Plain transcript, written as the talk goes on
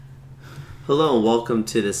Hello and welcome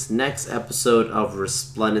to this next episode of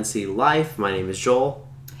Resplendency Life. My name is Joel.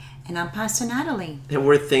 And I'm Pastor Natalie. And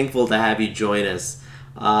we're thankful to have you join us.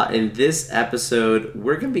 In this episode,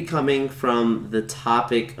 we're going to be coming from the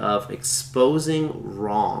topic of exposing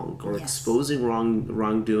wrong, or exposing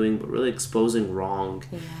wrongdoing, but really exposing wrong.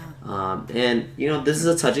 Yeah. And, this is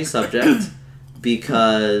a touchy subject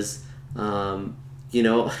because,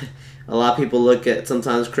 a lot of people look at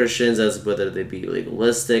sometimes Christians as whether they be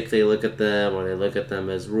legalistic, they look at them, or they look at them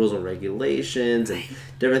as rules and regulations and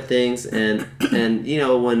different things. And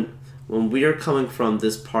when we are coming from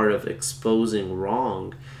this part of exposing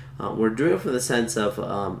wrong, we're doing it from the sense of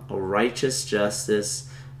a righteous justice,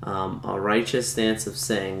 a righteous stance of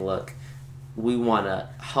saying, look, we want to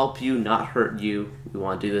help you, not hurt you. We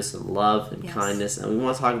want to do this in love and kindness. And we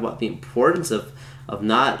want to talk about the importance of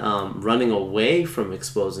not running away from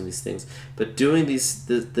exposing these things, but doing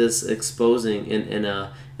this exposing in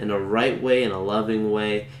a right way, in a loving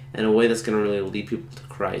way, in a way that's going to really lead people to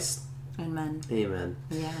Christ. Amen.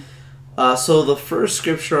 Yeah. So the first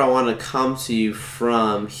scripture I want to come to you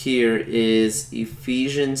from here is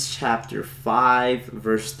Ephesians chapter 5,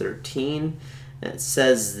 verse 13. And it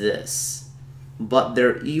says this: "But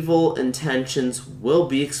their evil intentions will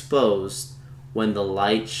be exposed when the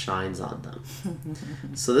light shines on them."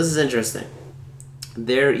 So this is interesting.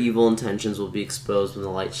 Their evil intentions will be exposed when the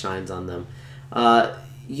light shines on them. A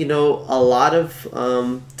lot of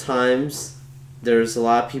times there's a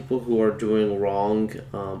lot of people who are doing wrong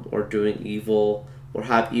or doing evil or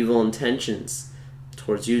have evil intentions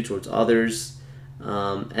towards you, towards others.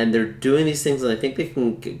 And they're doing these things, and I think they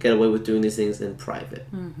can get away with doing these things in private.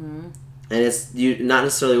 Mm-hmm. And it's not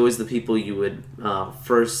necessarily always the people you would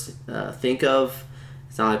first think of.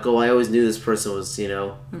 It's not like, I always knew this person was,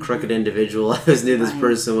 a crooked individual. I always knew this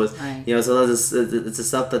person was, sometimes it's the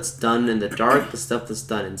stuff that's done in the dark, the stuff that's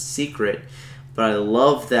done in secret. But I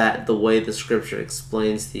love that the way the scripture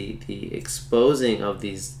explains the exposing of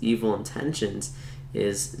these evil intentions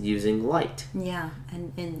is using light. Yeah,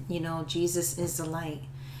 and Jesus is the light.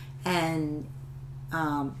 And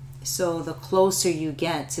so the closer you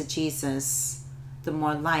get to Jesus, the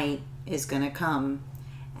more light is going to come.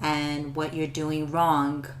 And what you're doing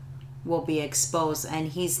wrong will be exposed. And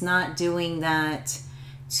he's not doing that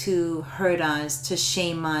to hurt us, to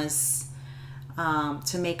shame us,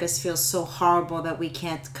 to make us feel so horrible that we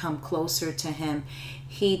can't come closer to him.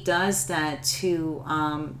 He does that to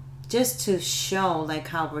just to show, like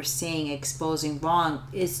how we're saying exposing wrong,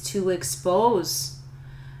 is to expose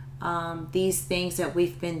these things that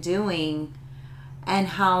we've been doing and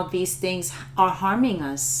how these things are harming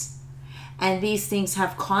us. And these things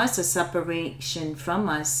have caused a separation from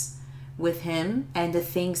us with him and the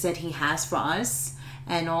things that he has for us,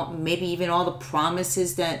 and maybe even all the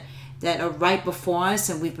promises that are right before us,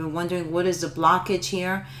 and we've been wondering what is the blockage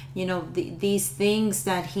here. These things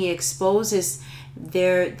that he exposes,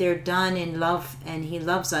 they're done in love, and he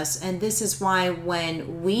loves us. And this is why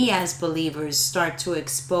when we as believers start to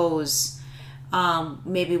expose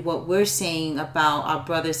maybe what we're saying about our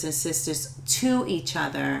brothers and sisters to each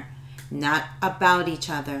other, not about each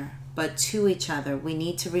other, but to each other, we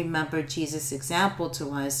need to remember Jesus' example to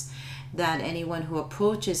us, that anyone who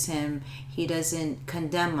approaches him, he doesn't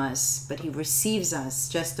condemn us, but he receives us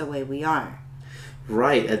just the way we are.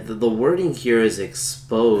 Right. The wording here is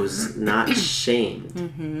expose, not shamed.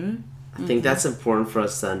 Mm-hmm. I think that's important for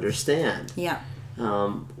us to understand. Yeah.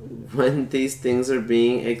 When these things are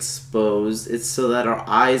being exposed, it's so that our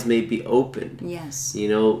eyes may be opened. Yes.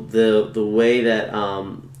 The way that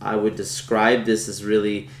I would describe this is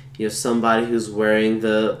really, somebody who's wearing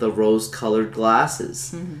the rose-colored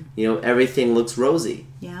glasses. Mm-hmm. Everything looks rosy.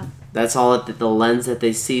 Yeah. That's all the lens that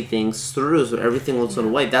they see things through. So everything looks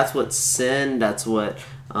one way. That's what sin. That's what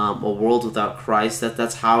a world without Christ.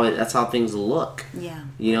 That's how things look. Yeah.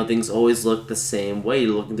 Things always look the same way.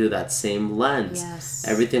 You're looking through that same lens. Yes.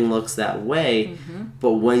 Everything looks that way. Mm-hmm.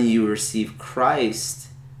 But when you receive Christ,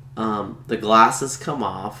 the glasses come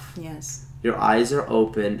off. Yes. Your eyes are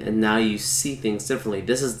opened, and now you see things differently.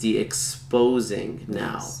 This is the exposing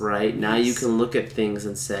now, right? Now you can look at things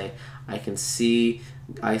and say, I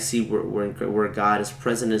see where God is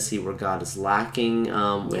present, and see where God is lacking,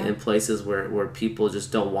 in places where people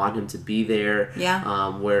just don't want him to be there,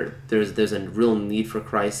 where there's a real need for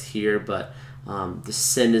Christ here, but the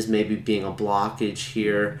sin is maybe being a blockage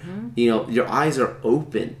here. Mm-hmm. Your eyes are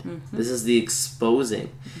opened. Mm-hmm. This is the exposing.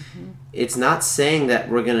 Mm-hmm. It's not saying that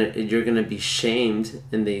you're gonna be shamed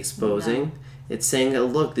in the exposing. No. It's saying that,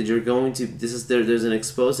 look, that you're going to, there's an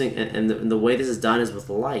exposing, and the way this is done is with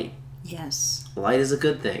light. Yes. light is a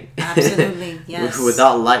good thing. Absolutely, yes.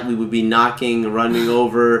 Without light, we would be knocking, running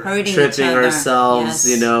over, Hurting tripping each other. ourselves.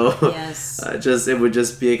 Yes. Just it would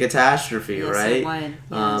just be a catastrophe, Yes, right? it would.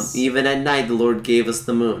 Yes. Even at night, the Lord gave us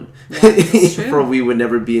the moon, That's true. for we would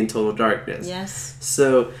never be in total darkness. Yes.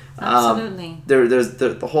 So Absolutely. there's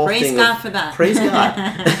the whole Praise thing. God for that. Praise God.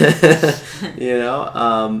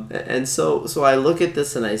 And so I look at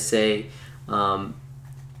this and I say,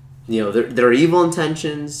 there are evil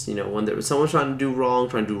intentions. When someone's trying to do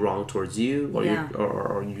wrong towards you,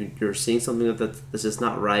 or you're seeing something that's just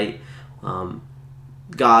not right.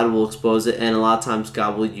 God will expose it, and a lot of times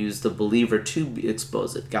God will use the believer to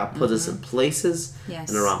expose it. God puts us in places and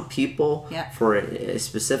around people for a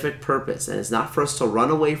specific purpose, and it's not for us to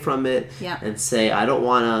run away from it and say, I don't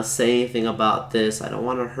want to say anything about this, I don't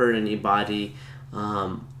want to hurt anybody.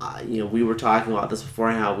 We were talking about this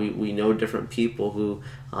before, how we know different people who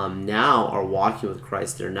now are walking with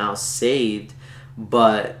Christ. They're now saved,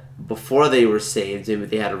 but before they were saved, maybe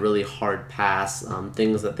they had a really hard past,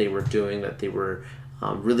 things that they were doing that they were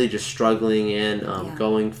really just struggling in,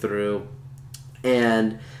 going through.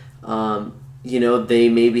 And, they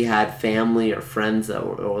maybe had family or friends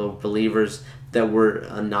or believers that were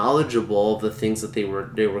knowledgeable of the things that they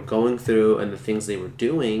were going through and the things they were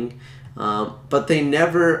doing, but they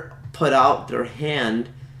never put out their hand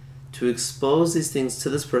to expose these things to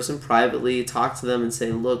this person privately, talk to them and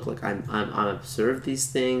say, look, I'm observed these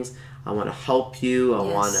things. I want to help you. I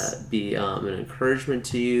want to be an encouragement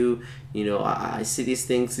to you. I see these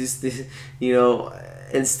things. These.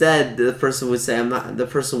 Instead, the person would say, The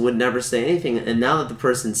person would never say anything. And now that the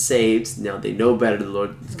person's saved, now they know better. The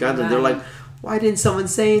Lord God. Right. They're like, why didn't someone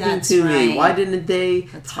say anything to me? Why didn't they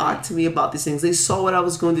talk to me about these things? They saw what I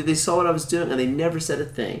was going through. They saw what I was doing, and they never said a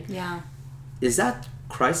thing. Yeah. Is that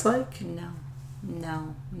Christ-like? No.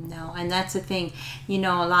 And that's the thing. A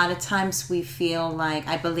lot of times we feel like,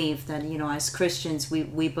 I believe that, as Christians,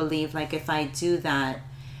 we believe like if I do that,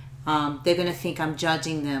 they're going to think I'm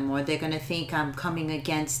judging them, or they're going to think I'm coming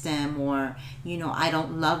against them, or, I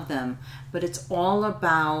don't love them. But it's all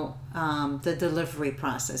about the delivery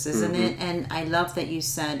process, isn't it? And I love that you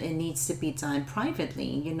said it needs to be done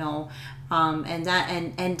privately, and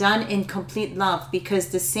done in complete love, because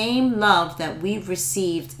the same love that we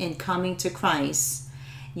received in coming to Christ,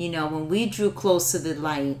 when we drew close to the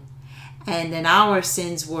light and then our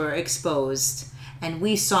sins were exposed and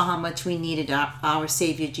we saw how much we needed our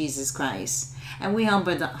Savior Jesus Christ, and we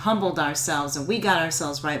humbled ourselves and we got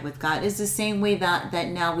ourselves right with God, is the same way that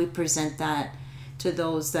now we present that to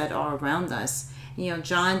those that are around us.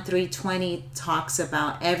 John 3:20 talks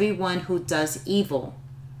about everyone who does evil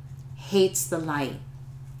hates the light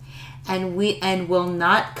and will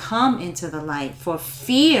not come into the light for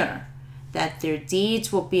fear that their deeds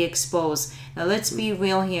will be exposed. Now let's be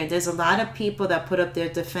real here. There's a lot of people that put up their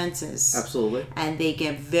defenses. Absolutely. And they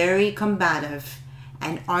get very combative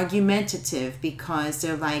and argumentative because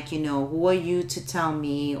they're like, who are you to tell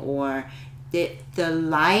me? Or the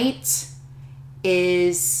light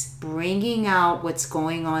is bringing out what's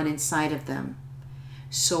going on inside of them.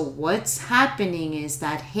 So what's happening is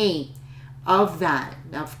that hate of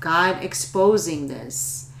God exposing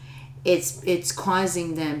this, it's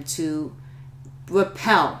causing them to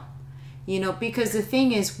repel, because the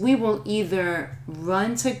thing is, we will either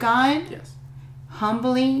run to God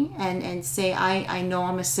humbly and say, I know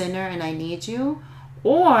I'm a sinner and I need you,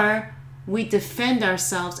 or we defend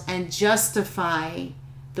ourselves and justify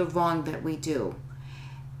the wrong that we do.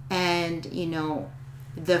 And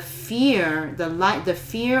the fear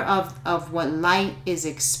of what light is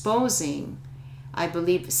exposing, I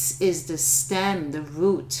believe, is the stem, the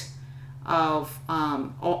root of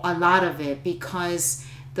a lot of it, because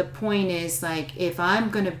the point is, like, if I'm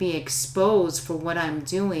going to be exposed for what I'm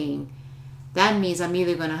doing, that means I'm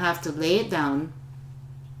either going to have to lay it down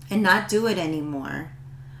and not do it anymore,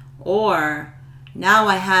 or now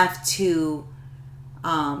I have to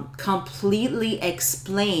completely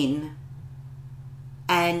explain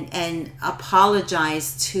and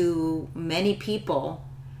apologize to many people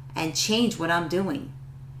and change what I'm doing,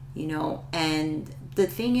 and the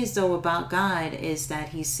thing is, though, about God is that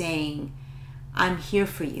he's saying, I'm here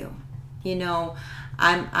for you.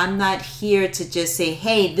 I'm not here to just say,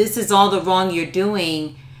 hey, this is all the wrong you're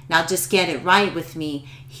doing, now just get it right with me.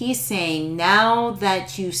 He's saying, now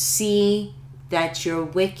that you see that you're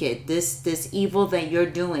wicked, this evil that you're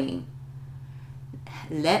doing,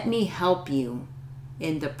 let me help you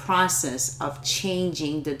in the process of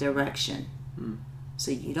changing the direction.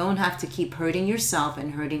 So you don't have to keep hurting yourself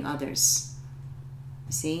and hurting others.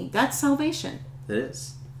 See, that's salvation. It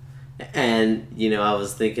is. And, I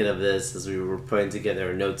was thinking of this as we were putting together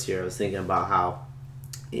our notes here. I was thinking about how,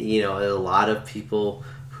 a lot of people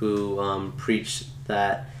who preach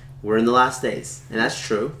that we're in the last days. And that's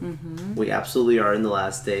true. Mm-hmm. We absolutely are in the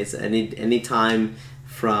last days. Any time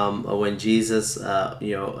from when Jesus,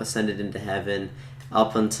 ascended into heaven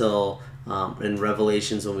up until in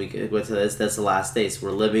Revelations when we get to this, that's the last days.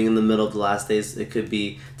 We're living in the middle of the last days. It could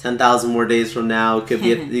be 10,000 more days from now. It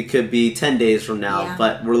could be 10 days from now. Yeah.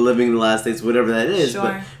 But we're living in the last days, whatever that is.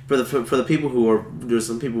 Sure. But for the people there's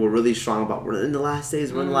some people who are really strong about we're in the last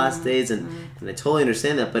days. We're in the last days, and I totally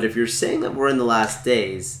understand that. But if you're saying that we're in the last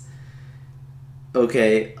days,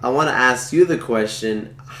 okay, I want to ask you the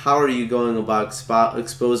question: how are you going about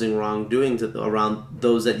exposing wrongdoing around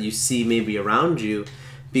those that you see maybe around you?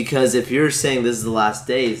 Because if you're saying this is the last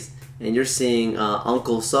days, and you're seeing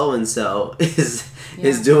Uncle so and so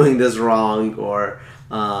is doing this wrong, or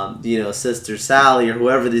Sister Sally, or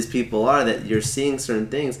whoever these people are, that you're seeing certain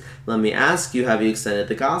things, let me ask you: have you extended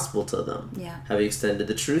the gospel to them? Yeah. Have you extended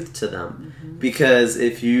the truth to them? Mm-hmm. Because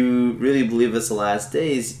if you really believe it's the last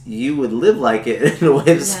days, you would live like it in a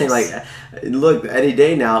way of saying, like, look, any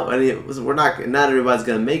day now, not everybody's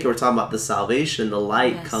gonna make it. We're talking about the salvation, the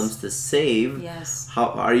light comes to save. Yes. How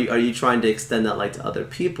are you trying to extend that light to other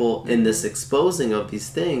people in this exposing of these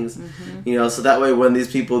things? Mm-hmm. So that way when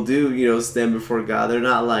these people do, stand before God, they're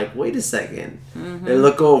not like, wait a second. Mm-hmm. They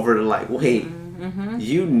look over and like, wait,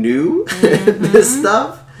 you knew this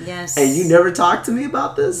stuff? Yes. And you never talked to me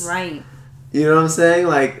about this? Right. You know what I'm saying?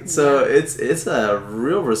 Like, so it's a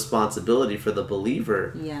real responsibility for the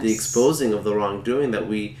believer, the exposing of the wrongdoing, that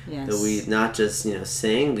we not just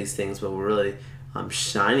saying these things, but we're really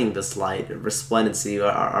shining this light. Resplendency,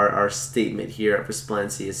 our statement here at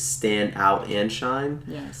Resplendency is stand out and shine.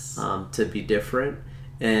 Yes. To be different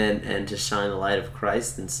and to shine the light of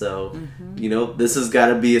Christ. And so, this has got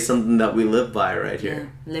to be something that we live by right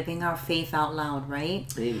here. Living our faith out loud, right?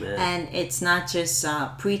 Amen. And it's not just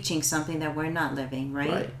preaching something that we're not living,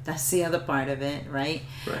 right? That's the other part of it, right?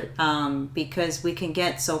 Right. Because we can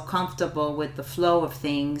get so comfortable with the flow of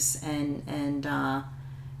things and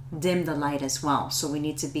dim the light as well. So we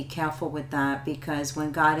need to be careful with that, because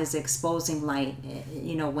when God is exposing light,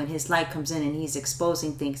 when his light comes in and he's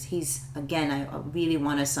exposing things, I really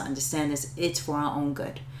want us to understand this, it's for our own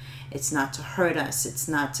good. It's not to hurt us. It's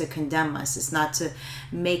not to condemn us. It's not to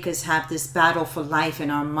make us have this battle for life in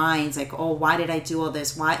our minds. Like, oh, why did I do all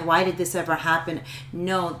this? Why did this ever happen?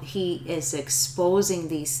 No, he is exposing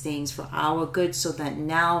these things for our good, so that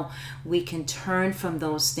now we can turn from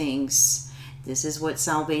those things. This is what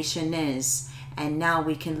salvation is. And now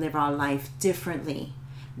we can live our life differently.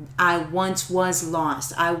 I once was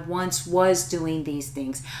lost. I once was doing these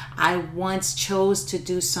things. I once chose to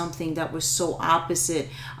do something that was so opposite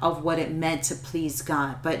of what it meant to please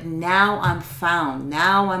God. But now I'm found.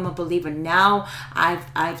 Now I'm a believer. Now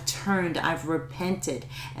I've turned. I've repented.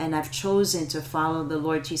 And I've chosen to follow the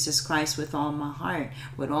Lord Jesus Christ with all my heart,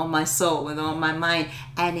 with all my soul, with all my mind.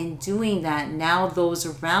 And in doing that, now those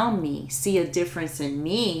around me see a difference in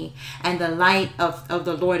me. And the light of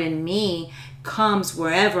the Lord in me comes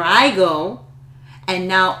wherever I go, and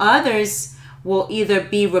now others will either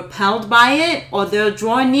be repelled by it or they'll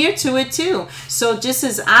draw near to it too. So just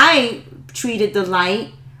as I treated the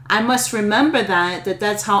light, I must remember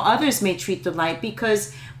that's how others may treat the light,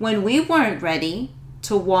 because when we weren't ready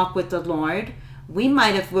to walk with the Lord, we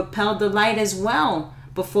might have repelled the light as well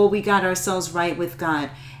before we got ourselves right with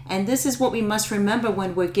God. And this is what we must remember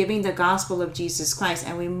when we're giving the gospel of Jesus Christ,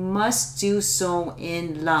 and we must do so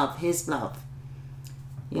in love, his love.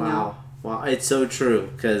 Wow, it's so true,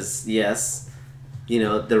 because yes,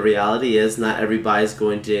 the reality is not everybody's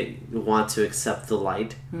going to want to accept the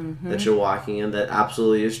light that you're walking in. That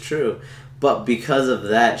absolutely is true. But because of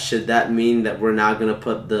that, should that mean that we're now going to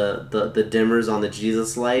put the dimmers on the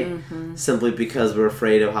Jesus light simply because we're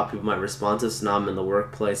afraid of how people might respond to us? So now I'm in the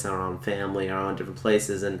workplace, I'm around family, I'm around different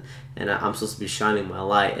places, and I'm supposed to be shining my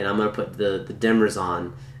light, and I'm going to put the dimmers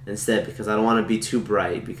on instead because I don't want to be too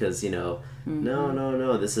bright, because no,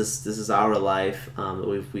 this is our life.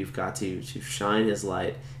 We've got to shine his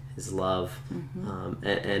light, his love,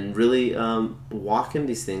 and really walk in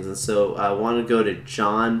these things. And so I want to go to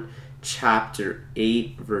John chapter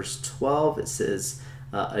 8 verse 12. It says,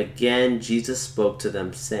 again Jesus spoke to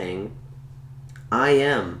them, saying, I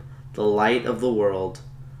am the light of the world.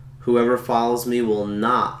 Whoever follows me will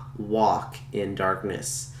not walk in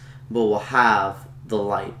darkness, but will have the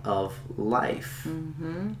light of life.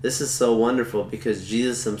 This is so wonderful, because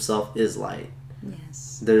Jesus himself is light.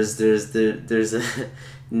 Yes. There's a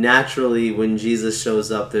naturally, when Jesus shows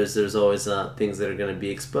up, there's always things that are going to be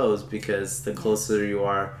exposed, because the closer you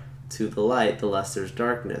are to the light, the less there's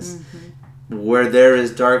darkness. Where there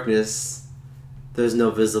is darkness, there's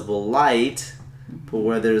no visible light. But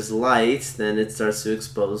where there's light, then it starts to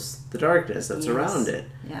expose the darkness that's around it.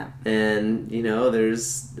 Yeah. And, you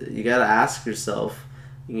got to ask yourself,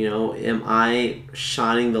 am I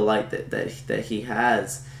shining the light that he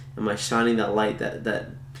has? Am I shining that light that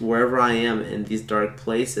wherever I am in these dark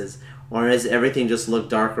places? Or has everything just looked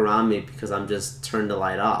dark around me because I'm just turned the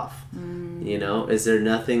light off? Is there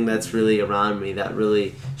nothing that's really around me that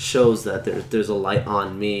really shows that there's a light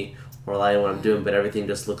on me or light on what I'm doing, but everything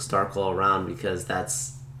just looks dark all around because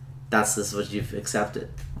that's just what you've accepted?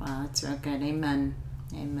 Wow, that's real good. Amen.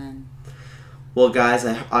 Amen. Well, guys,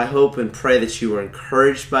 I hope and pray that you were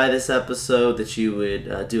encouraged by this episode, that you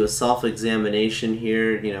would do a self-examination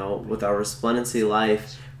here, with our Resplendency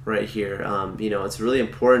Life right here. It's really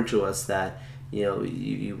important to us that,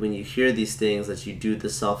 you when you hear these things, that you do the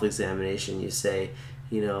self-examination. You say,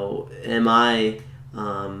 am I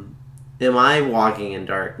walking in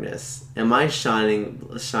darkness? Am I shining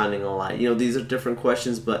a light? These are different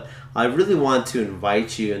questions, but I really want to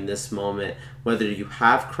invite you in this moment, whether you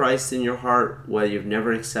have Christ in your heart, whether you've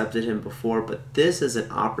never accepted him before, but this is an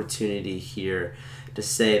opportunity here to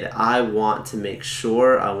say that I want to make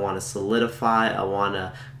sure, I want to solidify, I want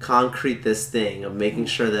to concrete this thing of making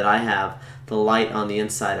sure that I have the light on the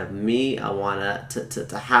inside of me. I want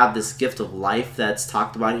to have this gift of life that's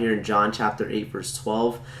talked about here in John chapter 8, verse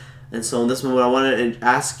 12. And so in this moment, I want to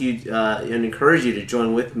ask you and encourage you to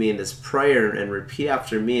join with me in this prayer and repeat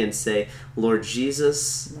after me and say, Lord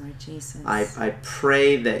Jesus, I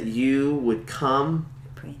pray that you would come.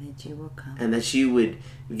 Pray that you will come. And that you would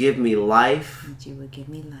give me life. That you would give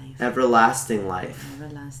me life. Everlasting life.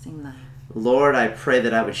 Everlasting life. Lord, I pray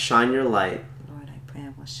that I would shine your light. Lord, I pray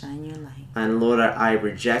I will shine your light. And Lord, I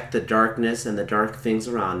reject the darkness and the dark things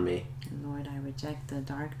around me. Reject the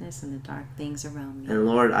darkness and the dark things around me. And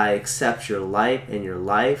Lord, I accept your light and your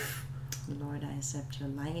life. Lord, I accept your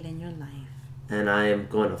light and your life. And I am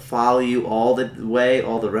going to follow you all the way,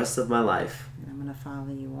 all the rest of my life. And I'm going to follow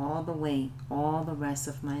you all the way, all the rest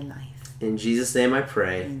of my life. In Jesus' name I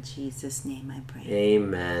pray. In Jesus' name I pray.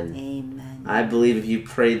 Amen. Amen. I believe if you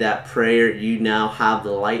prayed that prayer, you now have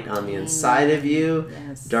the light on the inside of you.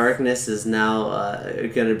 Yes. Darkness is now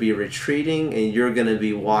going to be retreating, and you're going to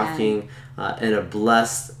be walking in a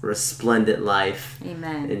blessed, resplendent life.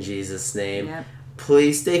 Amen. In Jesus' name. Yep.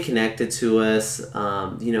 Please stay connected to us.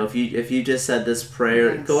 If you just said this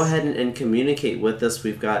prayer, yes. Go ahead and communicate with us.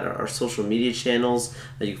 We've got our social media channels.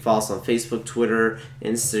 You can follow us on Facebook, Twitter,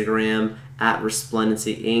 Instagram, at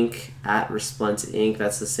Resplendency Inc. At Resplendency Inc.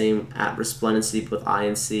 That's the same at Resplendency with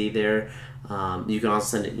INC there. You can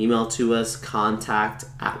also send an email to us,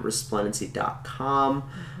 contact@resplendency.com.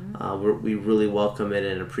 We really welcome it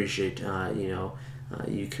and appreciate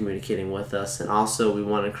you communicating with us. And also we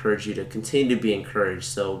want to encourage you to continue to be encouraged.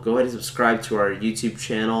 So go ahead and subscribe to our YouTube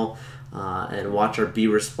channel and watch our Be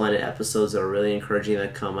Resplendent episodes that are really encouraging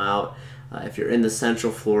that come out. If you're in the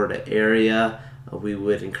Central Florida area, we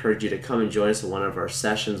would encourage you to come and join us in one of our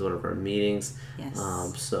sessions, one of our meetings. Yes.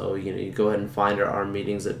 So you go ahead and find our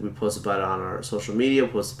meetings that we post about it on our social media,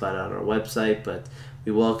 post about it on our website, but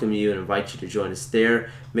we welcome you and invite you to join us there.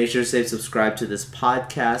 Make sure to subscribe to this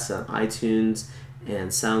podcast on iTunes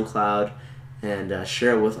and SoundCloud, and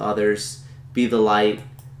share it with others. Be the light.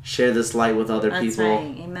 Share this light with other people.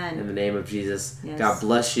 Right. Amen. In the name of Jesus. Yes. God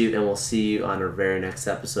bless you, and we'll see you on our very next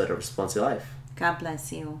episode of Resplendency Life. God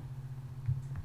bless you.